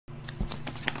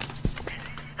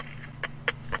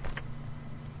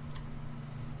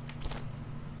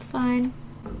fine.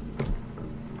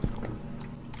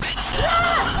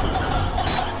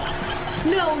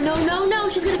 No, no, no, no!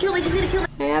 She's gonna kill me, she's gonna kill me!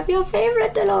 I have your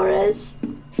favorite, Dolores.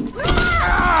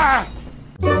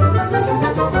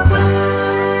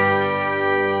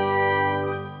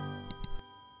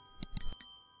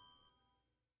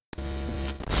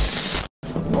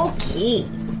 Okay.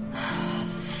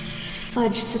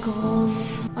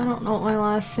 Fudgesicles. I don't know what my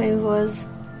last save was.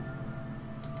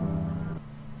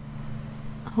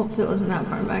 Hopefully it wasn't that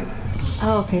far back.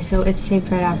 Oh, okay, so it's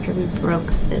saved right after we broke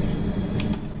this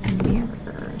mirror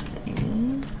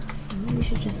thing. Maybe we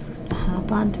should just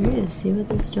hop on through, see what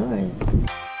this door is.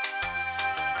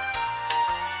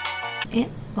 And,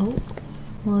 oh,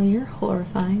 well, you're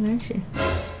horrifying, aren't you?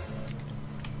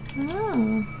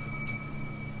 Oh.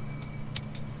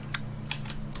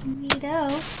 Neato.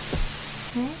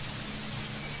 Okay.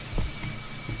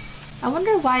 I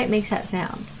wonder why it makes that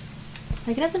sound.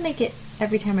 Like, it doesn't make it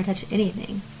every time I touch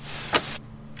anything.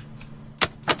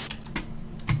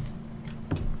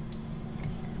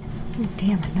 Oh,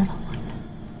 damn, another one.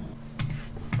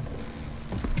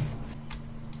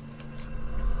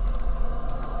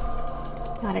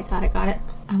 Got it, got it, got it.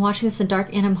 I'm watching this in the dark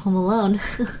and I'm home alone.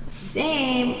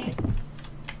 Same.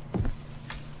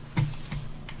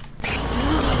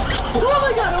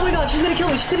 Oh my god, she's gonna kill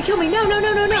me, she's gonna kill me. No, no,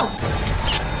 no, no, no.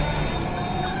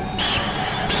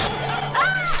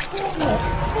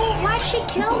 Ah! Why'd she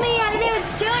kill me? I didn't even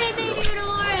do anything to you,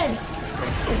 Dolores.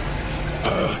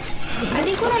 I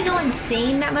think when I go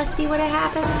insane, that must be what it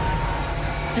happens.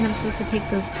 And I'm supposed to take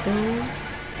those pills.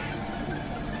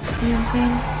 You know what I'm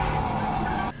saying?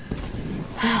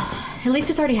 At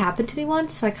least it's already happened to me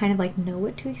once, so I kind of like know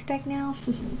what to expect now.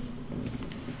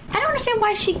 I don't understand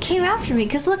why she came after me,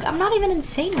 because look, I'm not even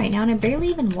insane right now and I barely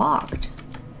even walked.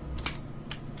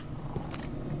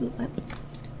 What?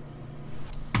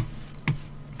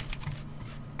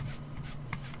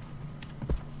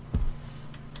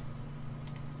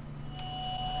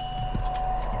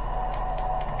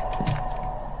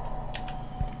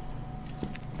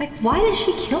 Like, why does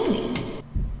she kill me?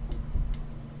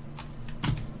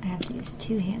 I have to use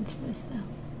 2 hands for this though.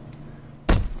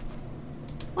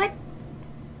 What?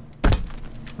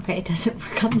 Okay, it doesn't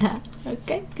work on that.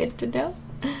 Okay, good to know.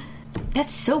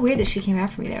 That's so weird that she came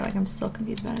after me there. Like, I'm still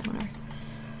confused about it. Whatever.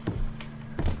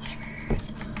 Whatever,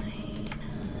 it's fine.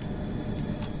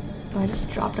 Oh, I just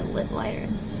dropped a lit lighter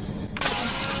and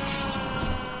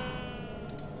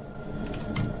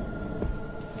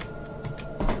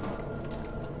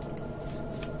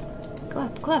go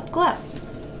up, go up, go up.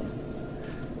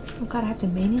 Oh god, I have to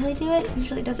manually do it?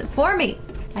 Usually it does it for me.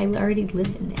 I already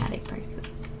live in the attic part.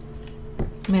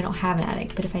 I mean, I don't have an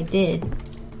attic, but if I did,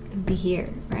 it would be here,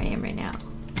 where I am right now.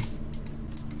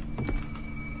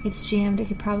 It's jammed. It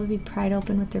could probably be pried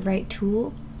open with the right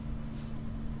tool.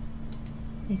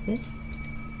 Like this.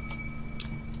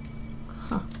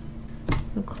 Huh.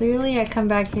 So clearly I come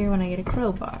back here when I get a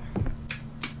crowbar.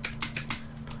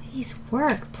 Please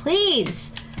work,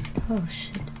 please! Oh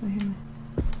shit, where am I?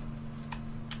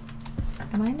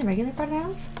 Am I in the regular part of the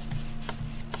house?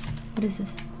 What is this?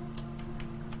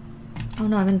 Oh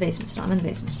no, I'm in the basement still. I'm in the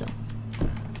basement still.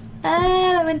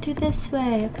 Oh, I went through this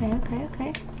way. Okay, okay,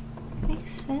 okay.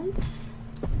 Makes sense.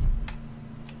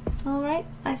 Alright,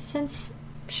 I sense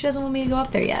she doesn't want me to go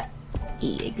up there yet.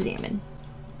 Examine.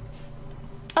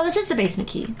 Oh, this is the basement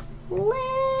key.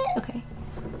 Lit. Okay.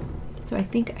 So I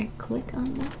think I click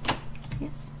on that.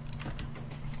 Yes.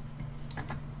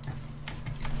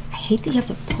 I hate that you have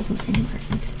to pull them anywhere. It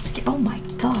makes it scary. Oh my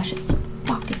gosh, it's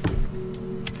fucking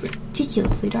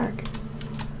ridiculously dark.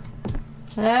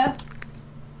 Hello?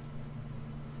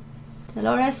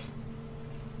 Dolores?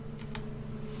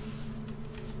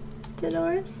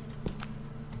 Dolores?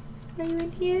 Are you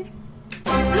in here?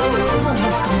 Oh,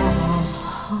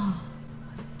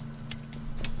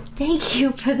 thank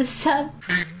you for the sub.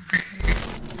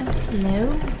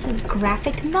 Hello? It's a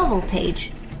graphic novel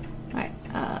page. Alright,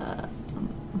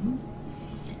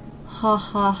 Ha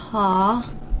ha ha.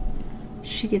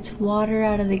 She gets water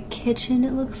out of the kitchen,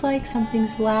 it looks like.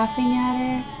 Something's laughing at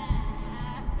her.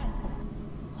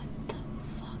 What the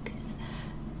fuck is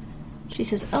that? She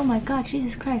says, oh my god,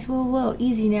 Jesus Christ, whoa, whoa,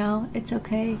 easy now. It's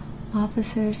okay.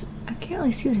 Officers, I can't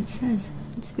really see what it says.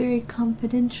 It's very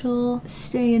confidential.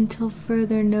 Stay until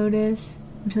further notice.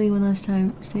 I'm telling you one last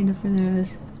time, stay until further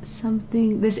notice.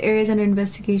 Something, this area is under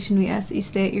investigation. We ask that you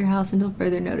stay at your house until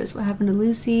further notice. What happened to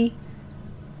Lucy?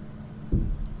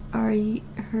 Are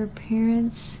her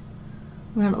parents?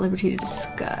 We're not at liberty to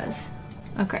discuss.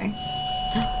 Okay.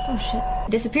 Oh shit.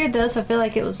 It disappeared though, so I feel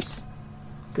like it was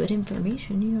good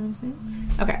information, you know what I'm saying?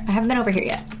 Okay, I haven't been over here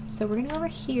yet. So we're gonna go over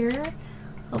here.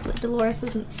 Hopefully Dolores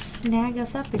doesn't snag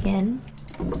us up again.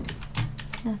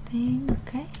 Nothing.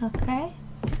 Okay, okay.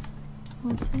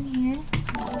 What's in here?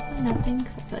 Nothing,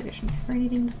 because I feel like I should never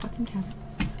anything in the fucking cabinet.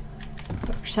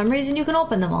 But for some reason you can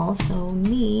open them all, so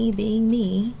me, being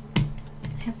me,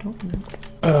 I have to open them.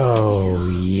 Oh,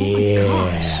 yeah. Oh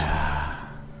my gosh.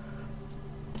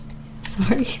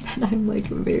 Sorry that I'm like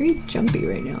very jumpy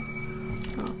right now.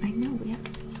 Oh, I know, we have to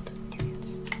be able to do it.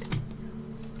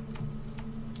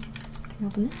 Can I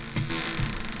open this?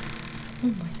 Oh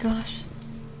my gosh.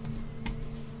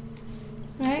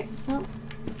 Alright, well,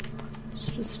 it's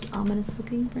just ominous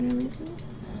looking for no reason.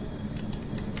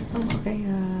 Oh, okay,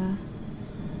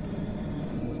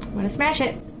 I'm gonna smash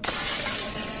it.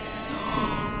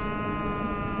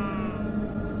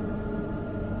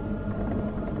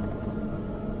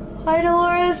 Hi,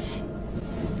 Dolores.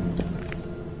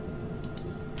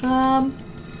 I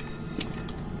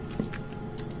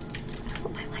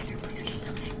want my lighter. Please give me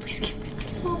a lighter. Please give me a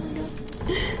lighter. Oh my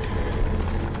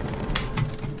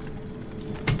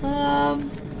god.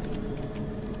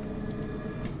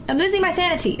 I'm losing my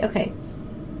sanity. Okay.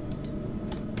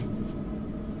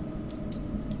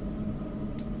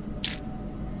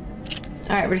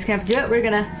 Alright, we're just gonna have to do it. We're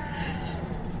gonna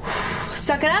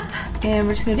suck it up, and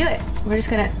we're just gonna do it. We're just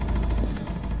gonna...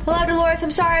 Hello, Dolores.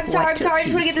 I'm sorry. I just want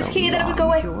to get this key, then I'm gonna go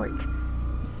away. George?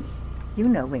 You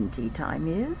know when tea time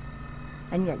is,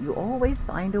 and yet you always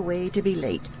find a way to be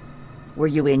late. Were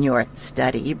you in your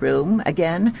study room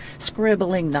again,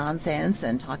 scribbling nonsense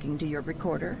and talking to your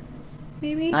recorder?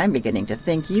 Maybe. I'm beginning to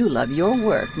think you love your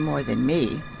work more than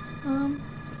me.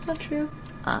 That's not true.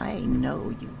 I know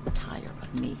you tire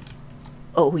of me.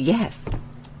 Oh, yes.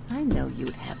 I know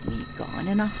you'd have me gone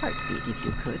in a heartbeat if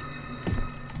you could.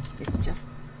 It's just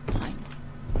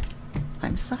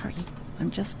I'm sorry.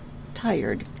 I'm just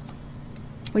tired.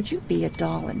 Would you be a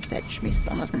doll and fetch me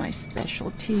some of my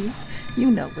special tea?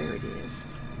 You know where it is.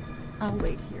 I'll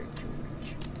wait here,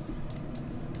 George.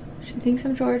 She thinks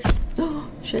I'm George. Oh,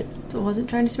 shit. I wasn't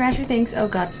trying to smash your things. Oh,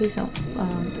 God, please don't.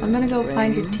 I'm gonna go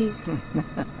find your tea.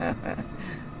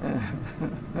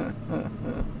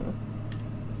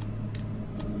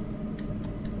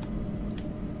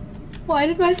 Why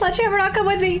did my sledgehammer not come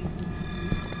with me?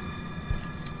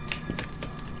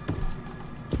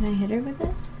 Can I hit her with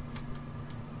it?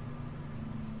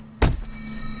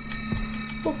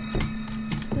 Oh,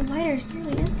 the lighter's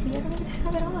nearly empty. I don't even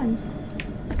have it on.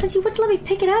 It's because you wouldn't let me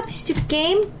pick it up, you stupid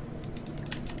game.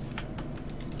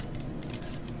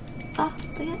 Oh,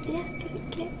 yeah,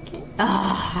 get it.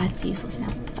 Ah, it's useless now.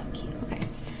 Fuck you. Okay.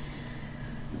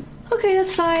 Okay,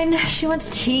 that's fine. She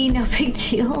wants tea, no big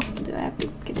deal. Do I have to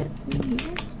get it from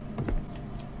here?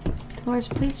 Dolores,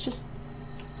 please just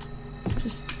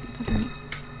fucking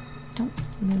don't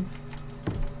move.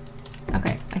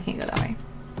 Okay, I can't go that way.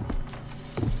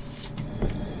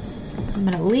 I'm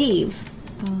gonna leave.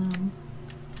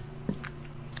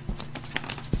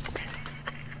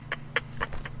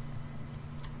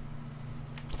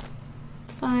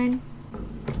 It's fine.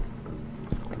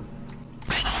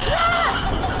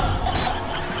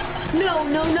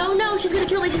 No, she's gonna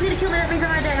kill me, that means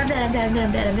I'm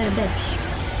dead.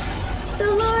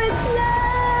 Dolores, no!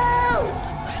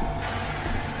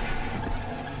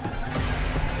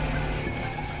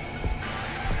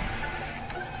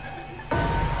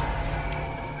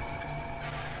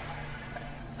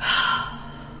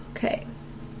 Okay.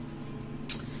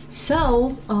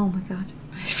 So, oh my god.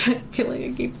 I feel like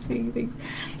I keep saying things.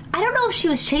 I don't know if she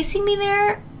was chasing me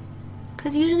there,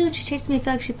 because usually when she chases me, I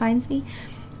feel like she finds me.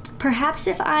 Perhaps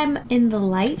if I'm in the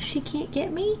light, she can't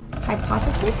get me?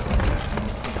 Hypothesis?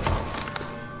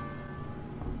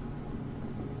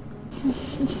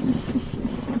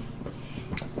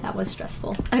 That was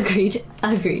stressful. Agreed.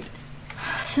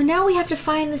 So now we have to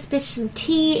find this bitch some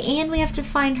tea, and we have to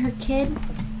find her kid.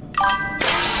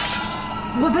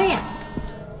 Wha-bam!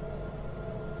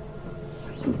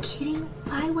 Are you kidding?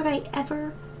 Why would I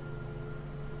ever...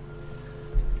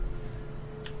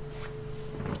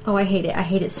 Oh, I hate it. I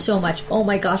hate it so much. Oh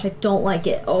my gosh, I don't like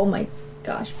it. Oh my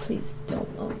gosh, please don't.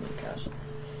 Oh my gosh.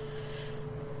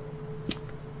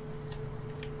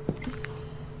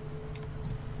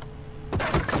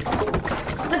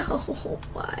 No,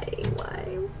 why?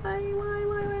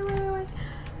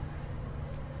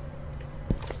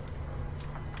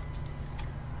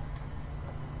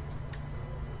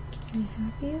 Can I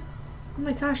help you? Oh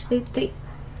my gosh, they...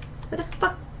 Where the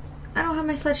fuck? I don't have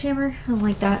my sledgehammer. I don't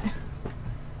like that.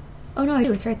 Oh no, I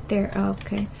do. It's right there. Oh,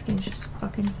 okay. This game's just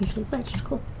fucking hugely glitched.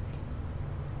 Cool.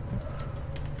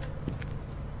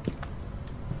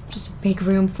 Just a big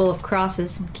room full of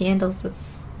crosses and candles.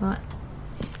 That's not...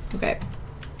 Okay.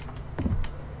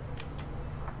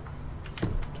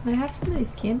 Can I have some of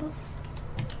these candles?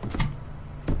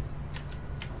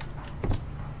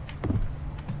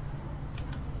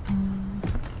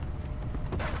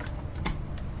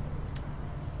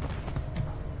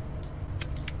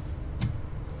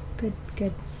 Good,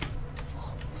 good.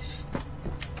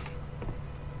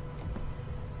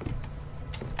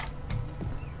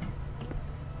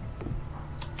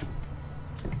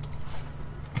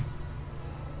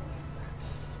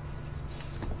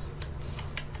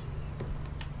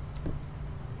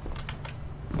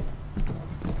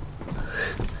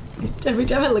 Every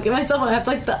time I look at myself, I have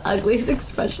like the ugliest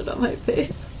expression on my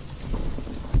face.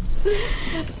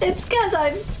 It's because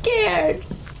I'm scared.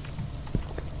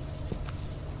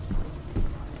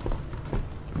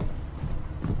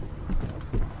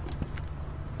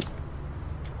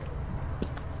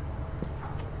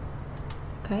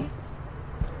 Okay.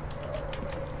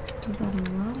 We got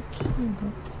a lot of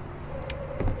candles.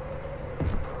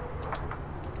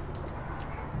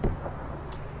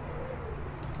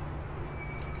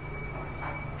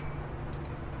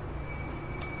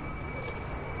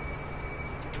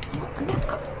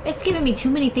 It's giving me too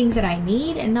many things that I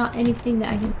need and not anything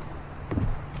that I can...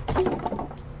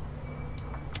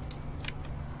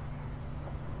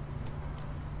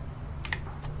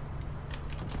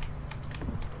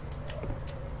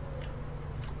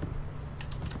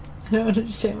 I don't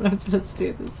understand what I'm supposed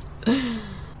to do this.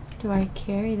 Do I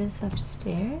carry this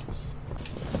upstairs?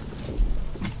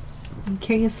 I'm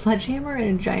carrying a sledgehammer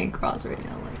and a giant cross right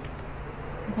now. Like,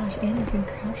 oh my gosh, and I've been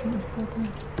crouching this whole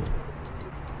time.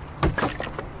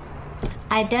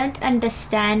 I don't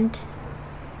understand.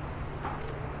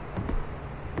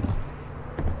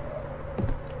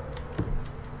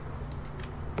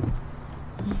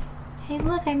 Hey,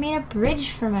 look, I made a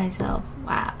bridge for myself.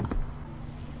 Wow.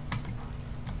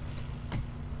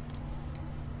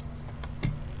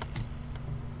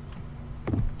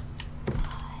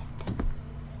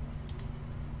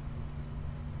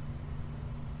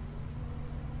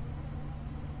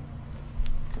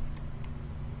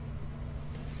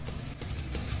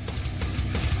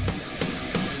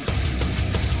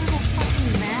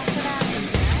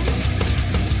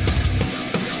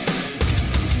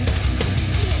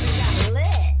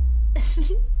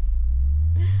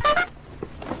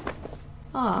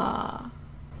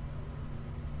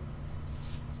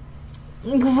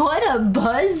 What a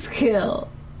buzzkill!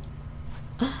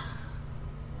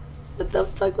 What the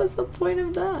fuck was the point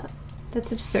of that?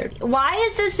 That's absurd. Why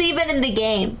is this even in the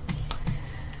game?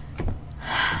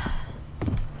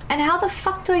 And how the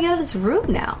fuck do I get out of this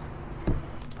room now?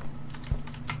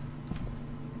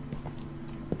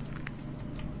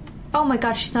 Oh my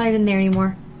god, she's not even there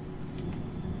anymore.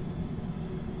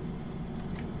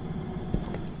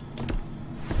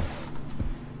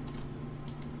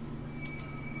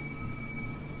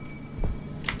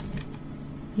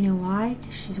 You know why?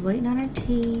 Because she's waiting on her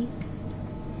tea,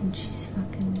 and she's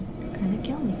fucking gonna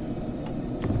kill me.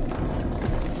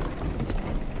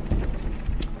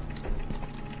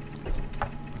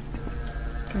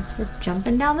 Guess we're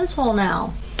jumping down this hole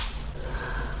now.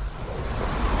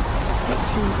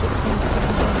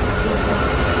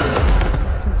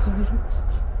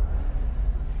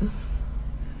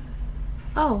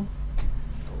 Oh.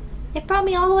 It brought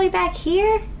me all the way back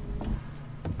here?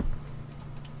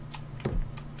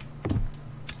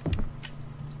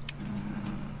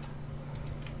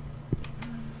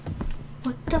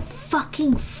 What the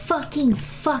fucking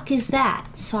fuck is that?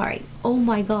 Sorry. Oh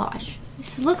my gosh.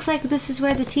 This looks like this is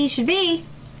where the tea should be.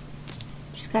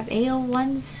 Just got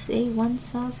A1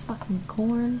 sauce, fucking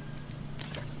corn,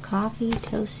 coffee,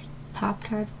 toast,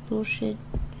 Pop-Tart bullshit.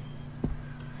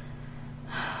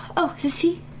 Oh, is this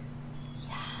tea?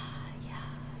 Yeah.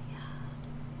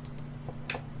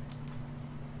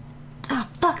 Ah,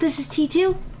 fuck, this is tea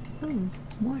too? Ooh,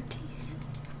 more teas.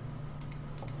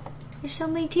 There's so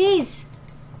many teas.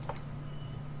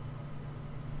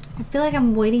 I feel like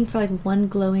I'm waiting for like one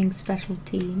glowing special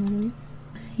tea, you know what I mean?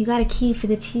 You got a key for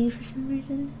the tea for some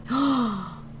reason?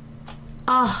 Oh,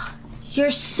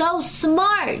 you're so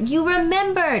smart! You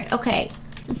remembered! Okay.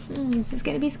 This is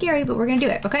gonna be scary, but we're gonna do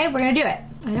it, okay? We're gonna do it.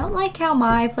 I don't like how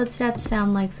my footsteps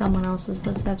sound like someone else's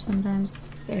footsteps sometimes. It's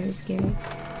very scary.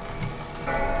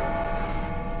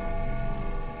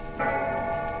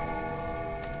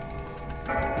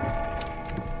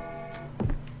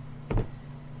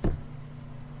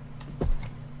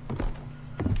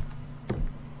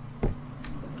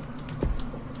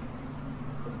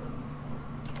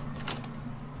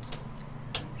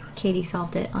 Katie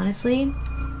solved it, honestly.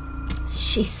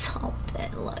 She solved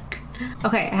it, look.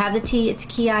 Okay, I have the tea, it's a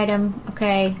key item,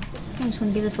 okay. I just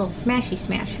want to give this a little smashy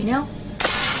smash, you know?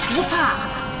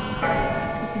 Whoop-ah!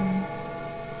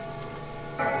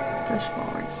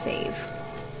 save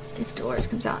if Dolores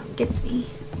comes out and gets me.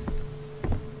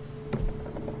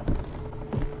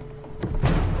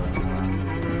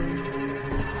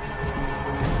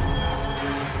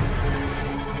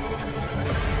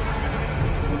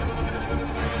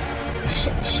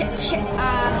 Shit.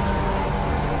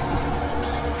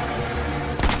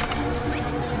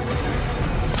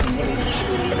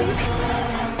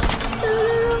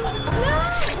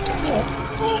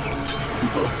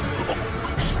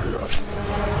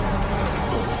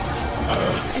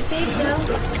 I saved him.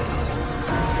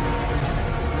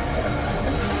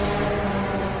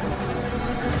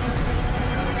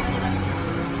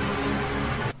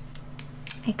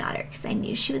 I got her because I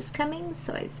knew she was coming,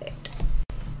 so I saved her.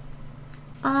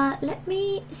 Let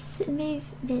me move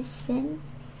this then. I'm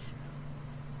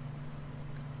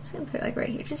just gonna put it like right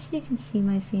here, just so you can see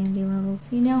my sanity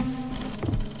levels, you know?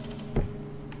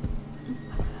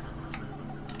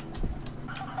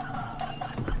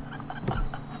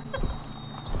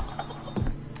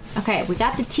 Okay, we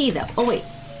got the tea though. Oh wait.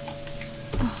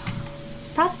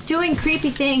 Stop doing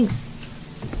creepy things.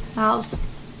 Mouse.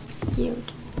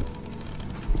 Scared.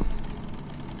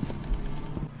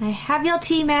 I have your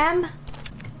tea, ma'am.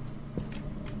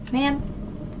 Ma'am.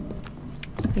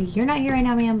 Okay, you're not here right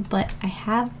now, ma'am, but I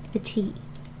have the tea.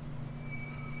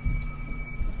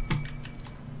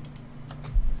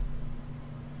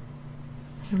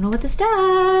 I don't know what this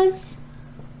does.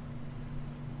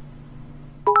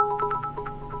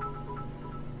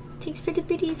 Thanks for the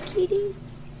biddies, kitty.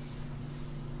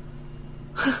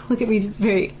 Look at me just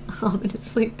very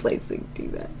ominously placing tea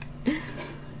back.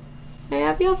 I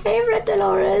have your favorite,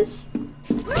 Dolores.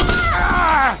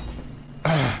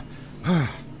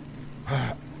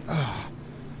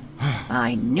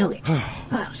 I knew it.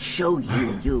 I'll show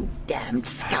you, you damned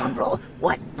scoundrel,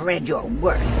 what bread you're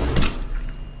worth.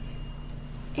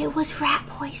 It was rat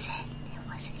poison.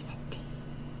 It wasn't even tea.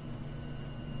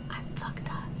 I'm fucked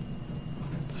up.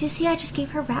 Did you see I just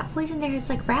gave her rat poison? There's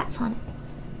like rats on it.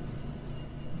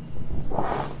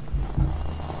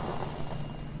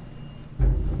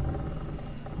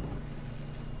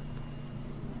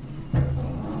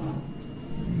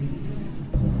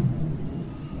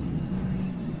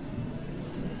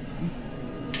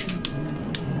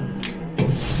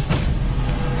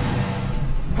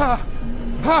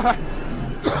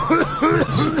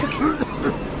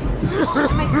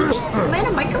 Am I in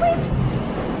a microwave?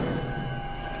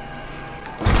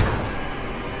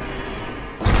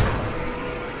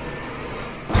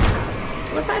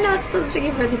 Was I not supposed to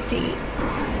give her the tea?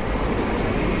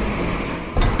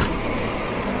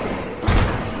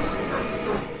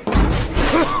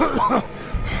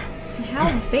 How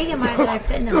big am I that I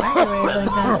fit in a microwave like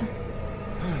that?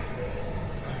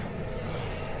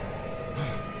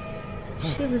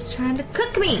 She was trying to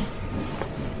cook me!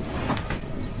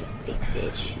 Filthy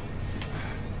bitch.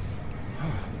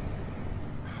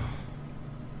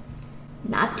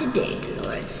 Not today,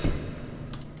 Dolores.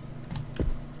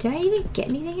 Did I even get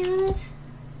anything out of this?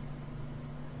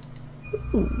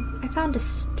 Ooh, I found a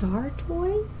star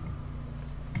toy?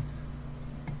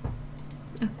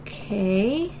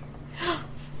 Okay.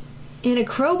 And a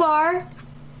crowbar!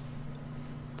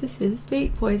 This is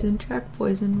bait poison, track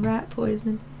poison, rat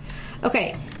poison.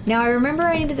 Okay, now I remember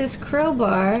I needed this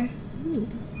crowbar. Ooh.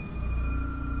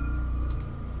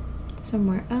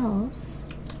 Somewhere else.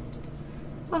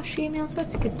 Oh, she gave me all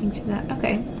sorts of good things for that.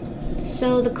 Okay.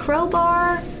 So the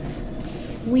crowbar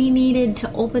we needed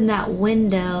to open that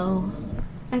window.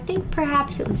 I think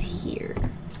perhaps it was here.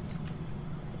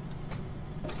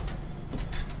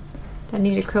 I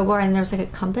needed a crowbar and there was like a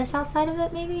compass outside of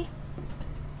it, maybe?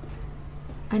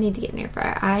 I need to get an air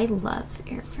fryer. I love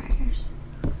air fryers.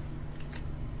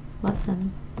 Love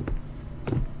them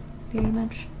very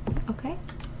much. Okay.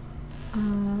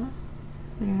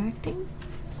 Interacting.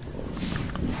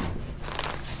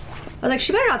 I was like,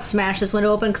 she better not smash this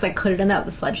window open because I could have done that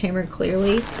with the sledgehammer,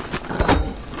 clearly.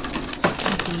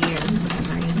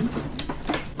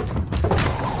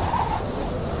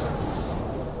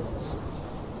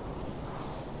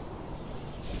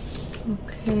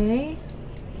 Okay.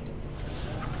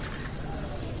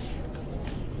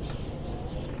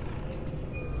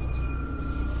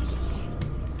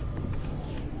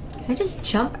 Can I just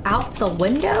jump out the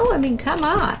window? I mean, come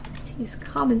on. Let's use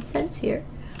common sense here.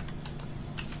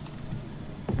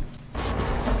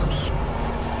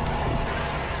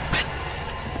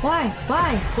 Why?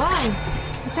 Why? Why?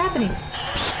 What's happening?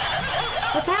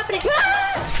 What's happening?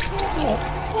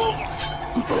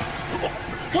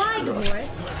 Why,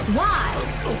 Dolores? Why?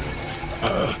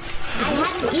 I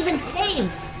hadn't even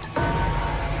saved.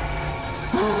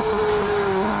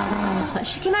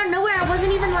 She came out of nowhere. I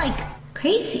wasn't even like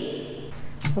crazy.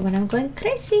 But when I'm going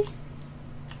crazy,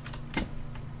 I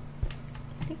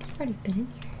think I've already been in here.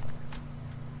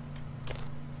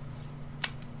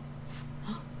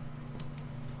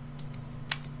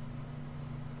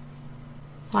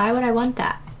 Why would I want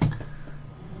that?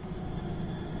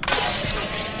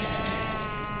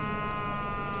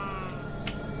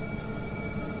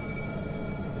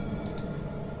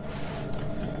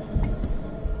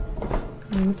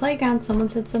 I'm in the playground. Someone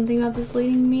said something about this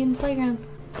leading me in the playground.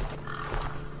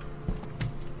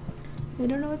 I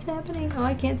don't know what's happening. Oh,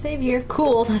 I can't save here.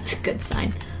 Cool, that's a good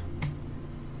sign.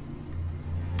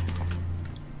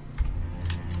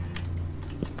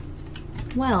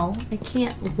 Well, I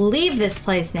can't leave this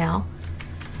place now.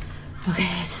 Okay,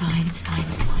 it's fine, it's fine,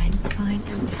 it's fine, it's fine,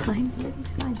 I'm fine,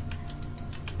 everything's fine.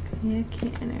 Okay, I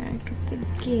can't interact with the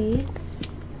gates.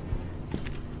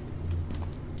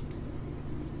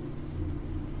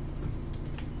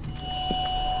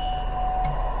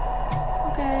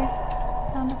 Okay,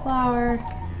 found a flower.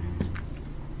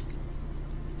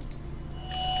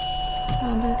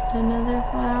 Found another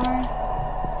flower.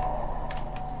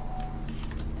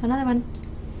 Another one.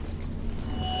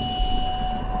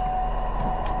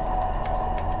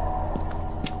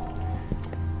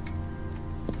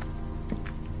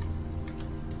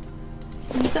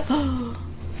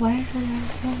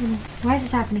 Why is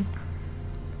this happening?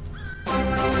 Oh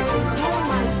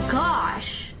my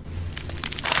gosh!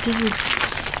 Did you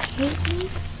hate me?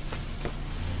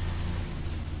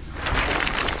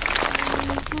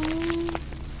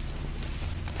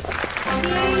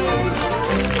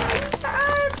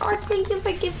 Oh, thank you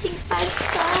for gifting 5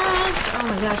 stars. Oh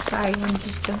my gosh, sorry, I'm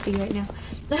just jumpy right now.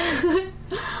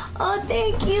 Oh,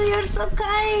 thank you, you're so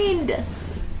kind.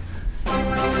 I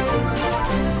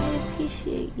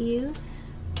appreciate you.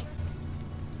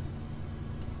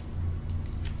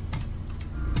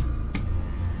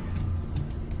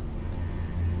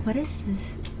 What is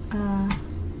this?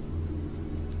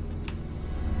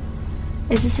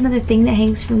 Is this another thing that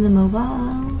hangs from the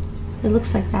mobile? It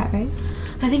looks like that, right?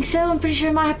 I think so. I'm pretty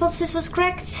sure my hypothesis was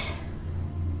correct.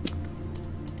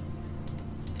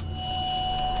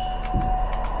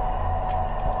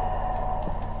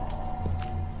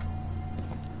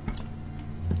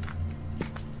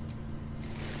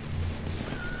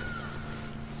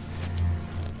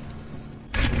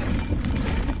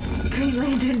 Green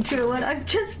Lantern Druid, I'm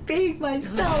just being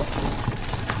myself.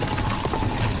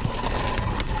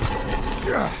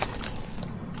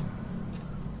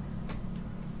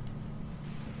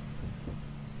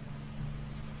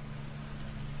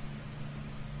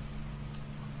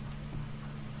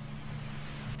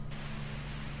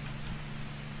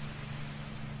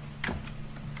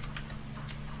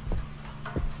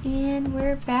 And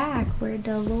we're back where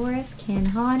Dolores can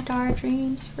haunt our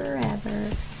dreams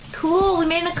forever. Cool, we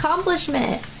made an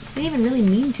accomplishment. I didn't even really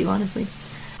mean to, honestly.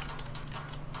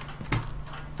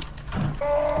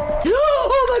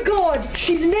 Oh my god!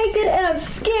 She's naked and I'm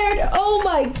scared! Oh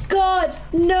my god!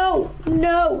 No!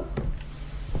 No!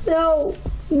 No!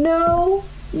 No!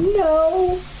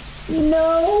 No!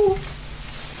 No!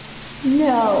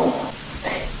 No!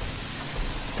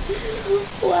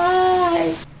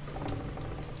 Why?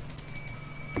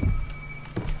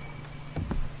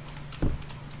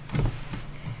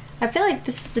 I feel like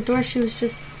this is the door she was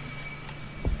just...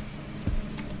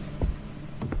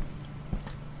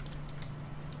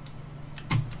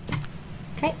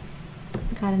 Okay.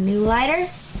 Got a new lighter.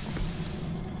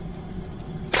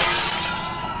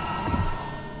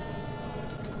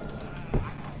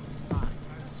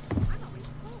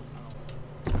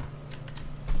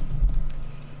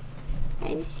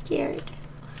 I'm scared.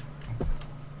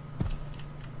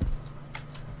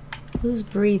 Who's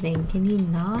breathing? Can you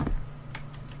not?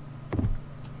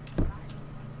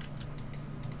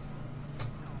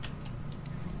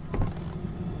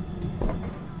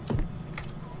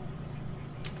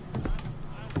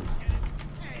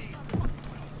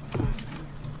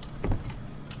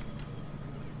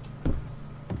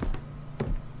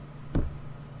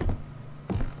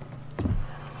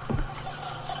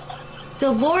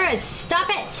 Dolores, stop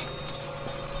it!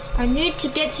 I need to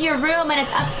get to your room and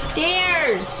it's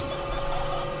upstairs!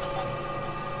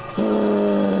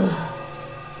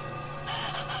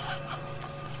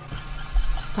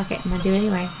 Okay, I'm gonna do it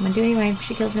anyway. I'm gonna do it anyway.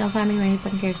 She kills me all the time anyway, who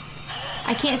fucking cares?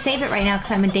 I can't save it right now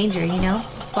because I'm in danger, you know?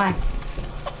 That's why.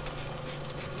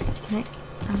 Can I,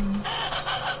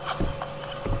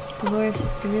 Dolores,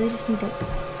 I really just need to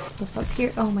slip up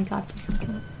here. Oh my god, please don't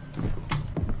kill me.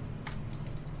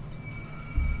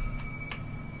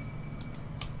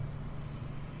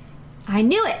 I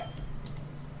knew it!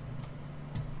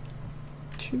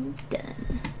 2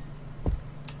 done.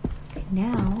 Okay.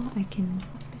 now I can...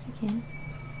 Yes, I can.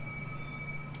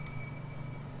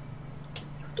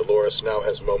 Dolores now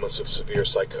has moments of severe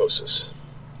psychosis.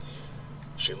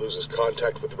 She loses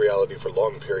contact with reality for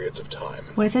long periods of time.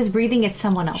 When it says breathing, it's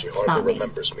someone else. She It's not hardly me.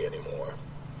 remembers me anymore.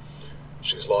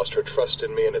 She's lost her trust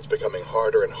in me, and it's becoming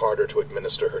harder and harder to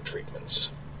administer her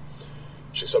treatments.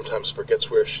 She sometimes forgets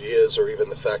where she is, or even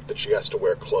the fact that she has to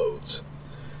wear clothes.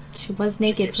 She was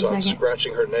naked She for a keeps on second.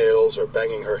 scratching her nails or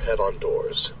banging her head on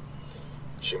doors.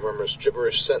 She murmurs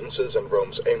gibberish sentences and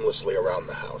roams aimlessly around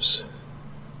the house.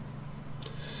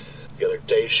 The other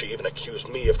day, she even accused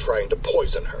me of trying to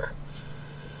poison her.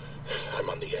 I'm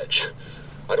on the edge.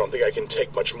 I don't think I can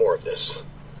take much more of this.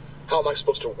 How am I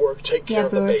supposed to work, take care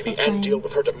of the we're still baby, and playing. deal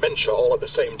with her dementia all at the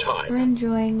same We're time?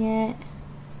 enjoying it.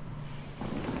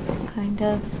 Kind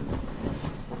of.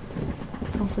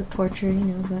 It's also torture, you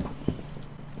know, but...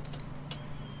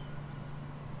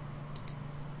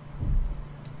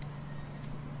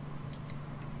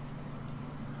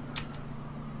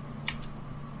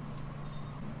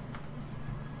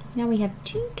 Now we have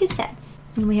 2 cassettes.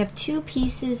 And we have 2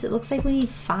 pieces. It looks like we need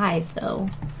 5, though.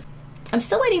 I'm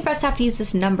still waiting for us to have to use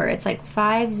this number. It's like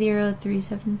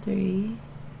 50373.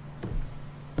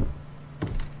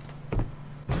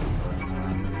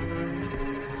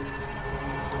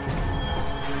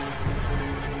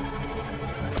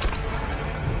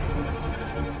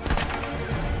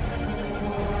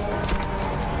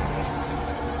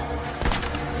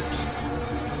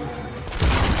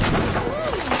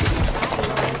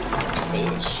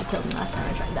 She killed me last time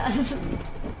I tried that.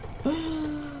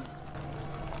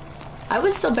 I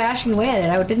was still bashing away at it.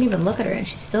 I didn't even look at her, and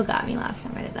she still got me last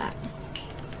time I did that.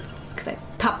 Because I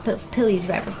popped those pillies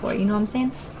right before, you know what I'm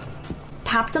saying?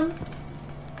 Popped them.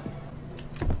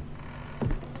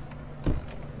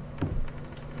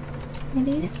 Are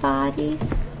these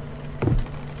bodies?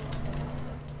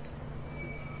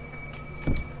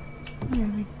 They're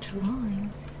like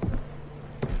drawings.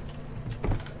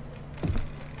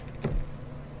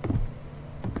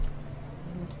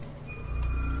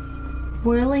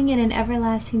 Whirling in an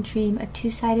everlasting dream, a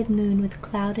 2-sided moon with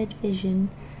clouded vision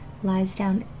lies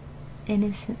down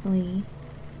innocently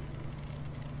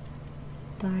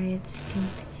by its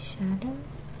guilty shadow.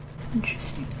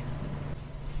 Interesting.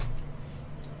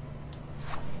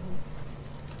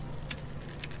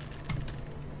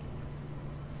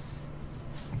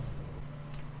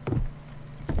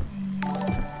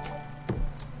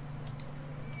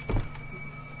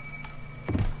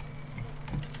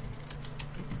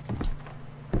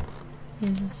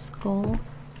 There's a skull.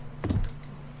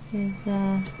 There's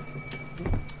they're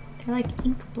like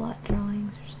ink blot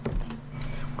drawings or something.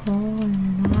 Skull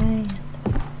and an eye.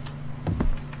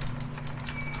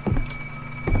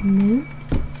 And moon.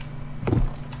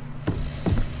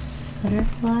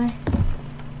 Butterfly.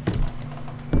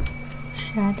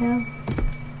 Shadow.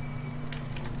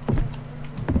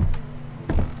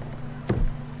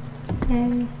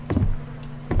 Okay.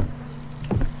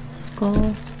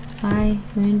 Skull. Eye,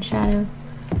 moon, shadow,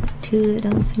 2 that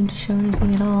don't seem to show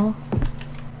anything at all.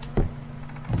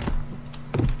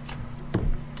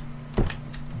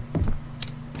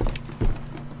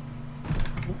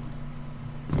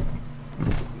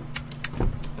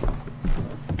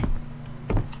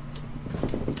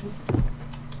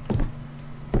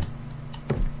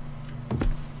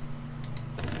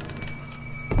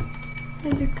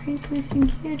 There's a crank missing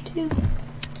here too.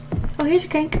 Oh, here's a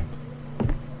crank.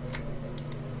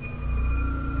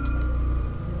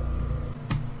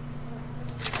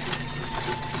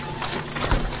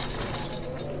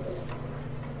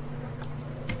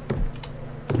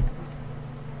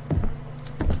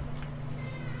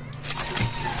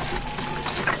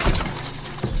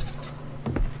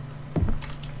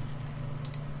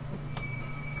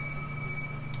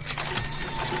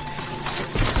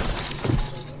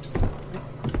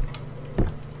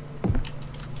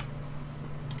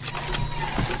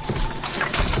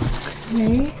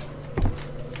 Okay.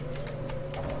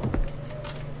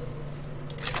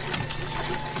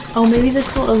 Oh, maybe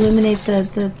this will illuminate the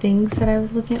things that I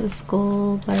was looking at, the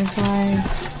skull, butterfly,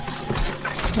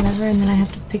 whatever, and then I have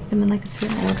to pick them in like a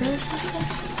certain order or something?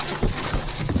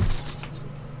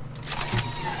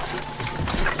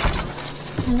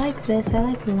 I like this. I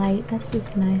like light. This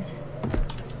is nice.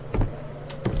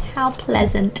 How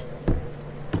pleasant.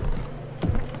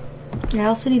 I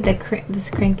also need that this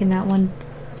crank in that one.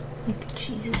 Like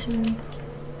Jesus room.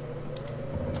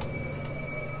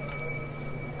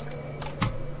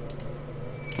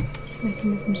 This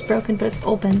mechanism's broken, but it's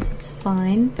open, so it's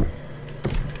fine.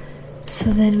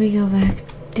 So then we go back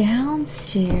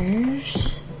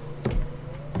downstairs.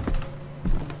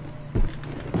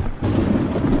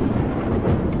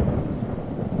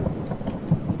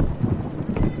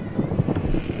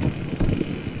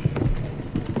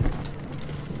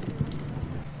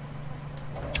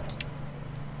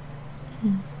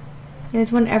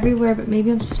 There's one everywhere, but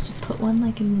maybe I'm supposed to put one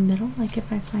like in the middle, like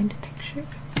if I find a picture.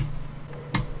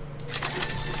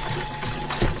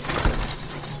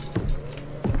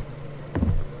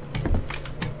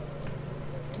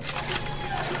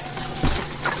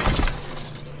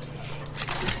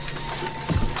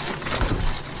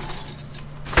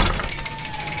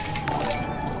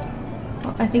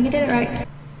 Oh, I think I did it right.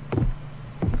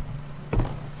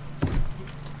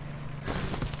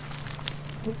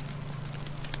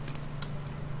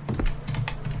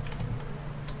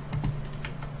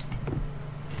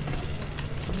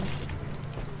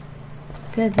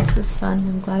 Good, this is fun.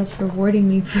 I'm glad it's rewarding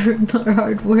me for our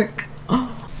hard work.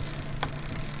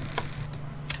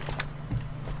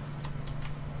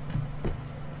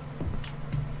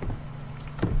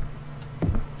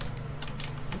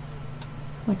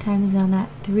 What time is on that?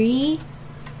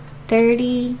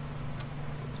 3:33?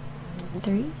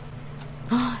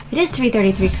 It is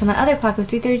 3:33 because on the other clock it was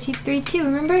 3:33 too,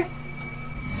 remember?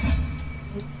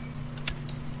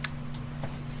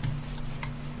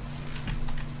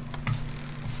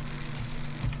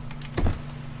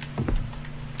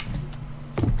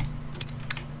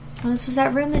 Oh, this was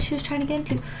that room that she was trying to get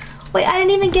into. Wait, I didn't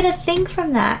even get a thing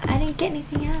from that. I didn't get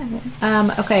anything out of it.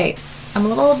 Okay. I'm a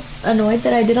little annoyed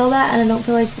that I did all that and I don't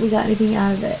feel like we got anything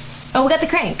out of it. Oh, we got the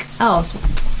crank. Oh, so we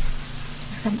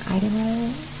got an item out of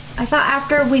it. I thought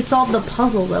after we solved the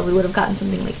puzzle, though, we would have gotten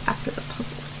something like after the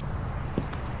puzzle.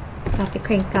 Got the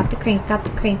crank, got the crank, got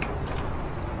the crank.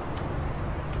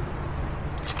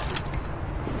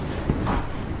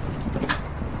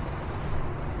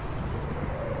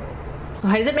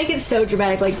 Why does it make it so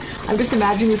dramatic? Like, I'm just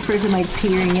imagining this person, like,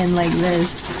 peering in like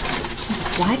this.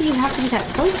 Why do you have to be that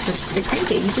close for just to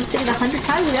crank it? You just did it 100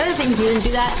 times with other things. You didn't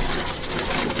do that.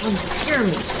 Don't scare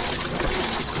me.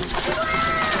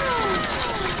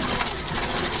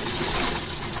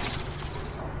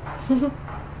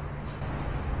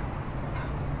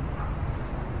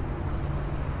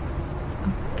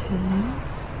 Okay.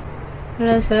 What did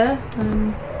I say?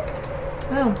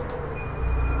 Oh.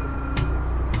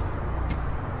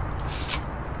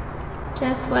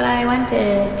 Just what I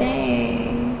wanted.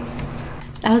 Thanks.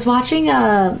 I was watching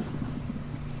a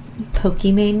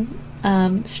Pokemon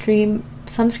stream,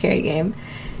 some scary game,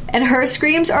 and her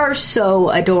screams are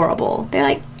so adorable. They're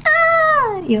like,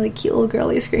 ah! You know, like cute little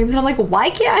girly screams. And I'm like,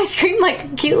 why can't I scream like a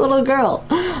cute little girl?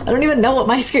 I don't even know what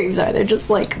my screams are. They're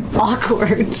just like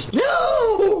awkward.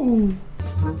 No!